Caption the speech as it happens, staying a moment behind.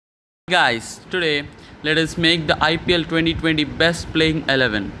Guys, today let us make the IPL 2020 best playing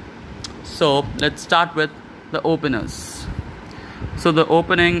 11. So let's start with the openers. So the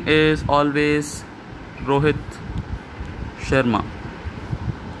opening is always Rohit Sharma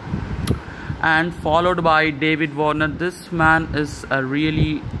and followed by David Warner. This man is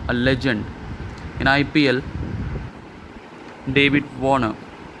really a legend in IPL. David Warner.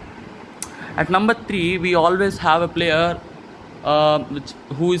 At number 3, we always have a player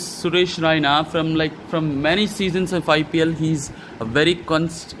who is Suresh Raina from many seasons of IPL. He's a very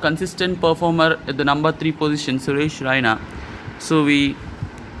consistent performer at the number 3 position, Suresh Raina. So we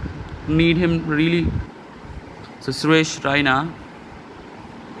need him really. So Suresh Raina.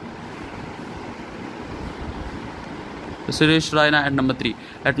 Suresh Raina at number 3.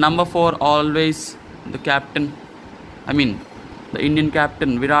 At number 4, always the captain. The Indian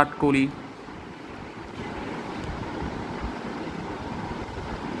captain Virat Kohli.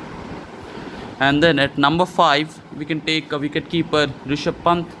 And then at number 5, we can take a wicket keeper, Rishabh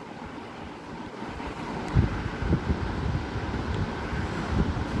Pant.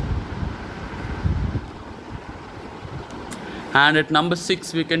 And at number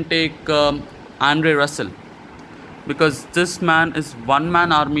 6, we can take Andre Russell. Because this man is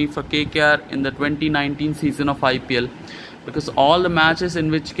one-man army for KKR in the 2019 season of IPL. Because all the matches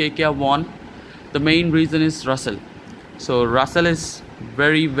in which KKR won, the main reason is Russell. So Russell is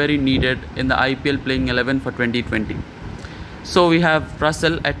very needed in the IPL playing 11 for 2020. So we have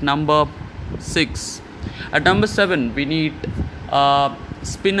Russell at number 6. At number 7, we need a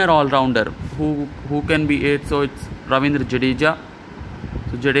spinner all-rounder. Who can be it? So it's Ravindra Jadeja.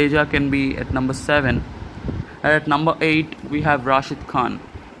 So Jadeja can be at number 7. And at number 8, we have Rashid Khan.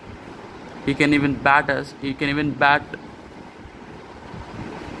 He can even bat.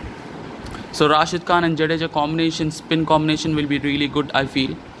 So Rashid Khan and Jadeja spin combination will be really good, I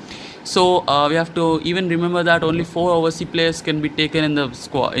feel. So we have to even remember that only 4 overseas players can be taken in the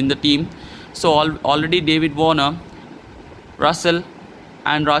squad, in the team. So already David Warner, Russell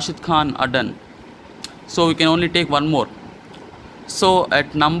and Rashid Khan are done. So we can only take one more. So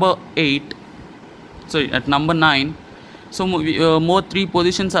at number 9, so more 3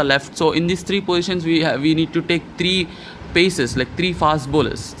 positions are left. So in these 3 positions we need to take 3 paces, like 3 fast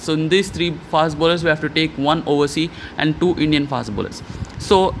bowlers. So in these 3 fast bowlers we have to take 1 overseas and 2 Indian fast bowlers.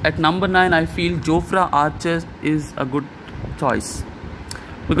 So at number 9, I feel Jofra Archer is a good choice,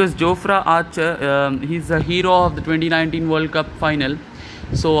 because Jofra Archer, he's a hero of the 2019 World Cup final.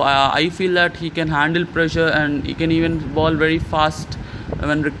 So I feel that he can handle pressure and he can even bowl very fast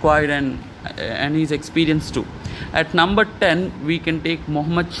when required, and he's experienced too. At number 10, we can take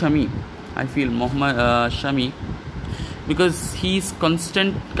Mohammad Shami. I feel Mohammad Shami, because he's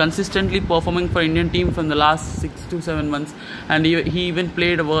consistently performing for Indian team from the last 6 to 7 months, and he even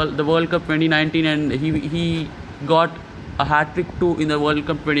played the World Cup 2019, and he got a hat-trick too in the World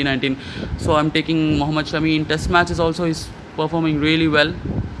Cup 2019. So I'm taking Mohammad Shami. In test matches also he's performing really well.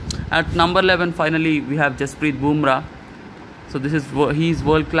 At number 11, finally we have Jasprit Bumrah. So he's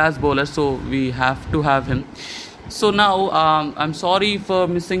world-class bowler, so we have to have him. So now I'm sorry for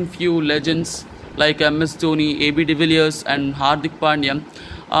missing few legends like MS Dhoni, AB de Villiers and Hardik Pandya.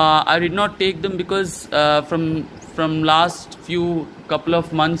 I did not take them because from last few couple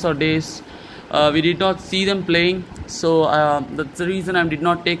of months or days we did not see them playing. So that's the reason I did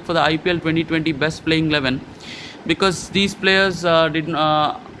not take for the IPL 2020 best playing 11, because these players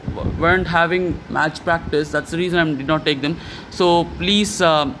weren't having match practice. That's the reason I did not take them. So please,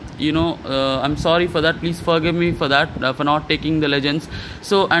 I'm sorry for that. Please forgive me for that, for not taking the legends.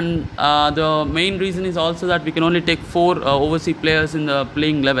 So and the main reason is also that we can only take 4 overseas players in the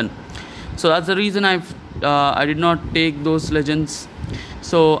playing 11. So that's the reason I did not take those legends.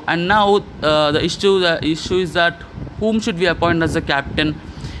 So and now the issue is that whom should we appoint as the captain?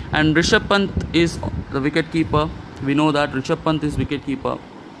 And Rishabh Pant is the wicket keeper. We know that Rishabh Pant is wicket keeper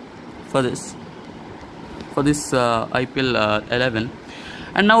for this IPL 11.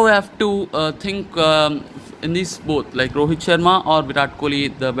 And now we have to think in these both, like Rohit Sharma or Virat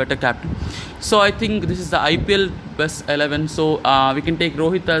Kohli, the better captain. So I think this is the IPL best 11. So we can take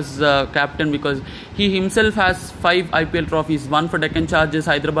Rohit as captain, because he himself has 5 IPL trophies. 1 for Deccan Chargers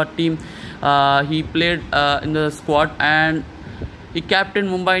Hyderabad team. He played in the squad, and he captained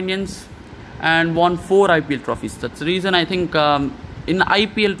Mumbai Indians and won 4 IPL trophies. That's the reason I think in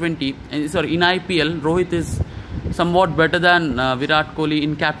IPL Rohit is somewhat better than Virat Kohli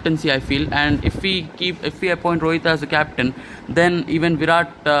in captaincy, I feel. And if we appoint Rohit as the captain, then even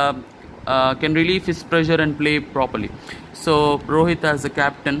Virat can relieve his pressure and play properly. So Rohit as the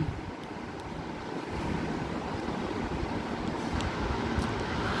captain.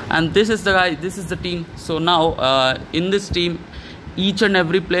 And this is the guy, this is the team. So now in this team, each and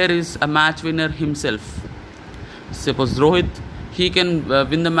every player is a match winner himself. Suppose Rohit, he can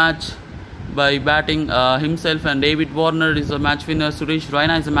win the match by batting himself, and David Warner is a match winner, Suresh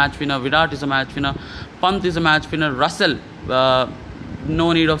Raina is a match winner, Virat is a match winner, Pant is a match winner, Russell,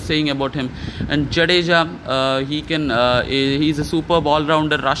 no need of saying about him, and Jadeja, he's a superb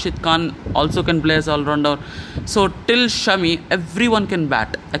all-rounder. Rashid Khan also can play as all-rounder. So till Shami, everyone can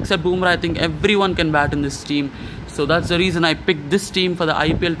bat except Bumrah. I think everyone can bat in this team. So that's the reason I picked this team for the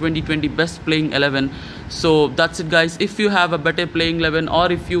IPL 2020 best playing 11. So that's it, guys. If you have a better playing 11, or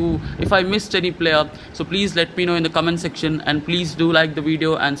if I missed any player, so please let me know in the comment section, and please do like the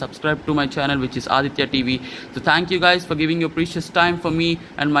video and subscribe to my channel, which is Aditya TV. So thank you guys for giving your precious time for me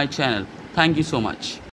and my channel. Thank you so much.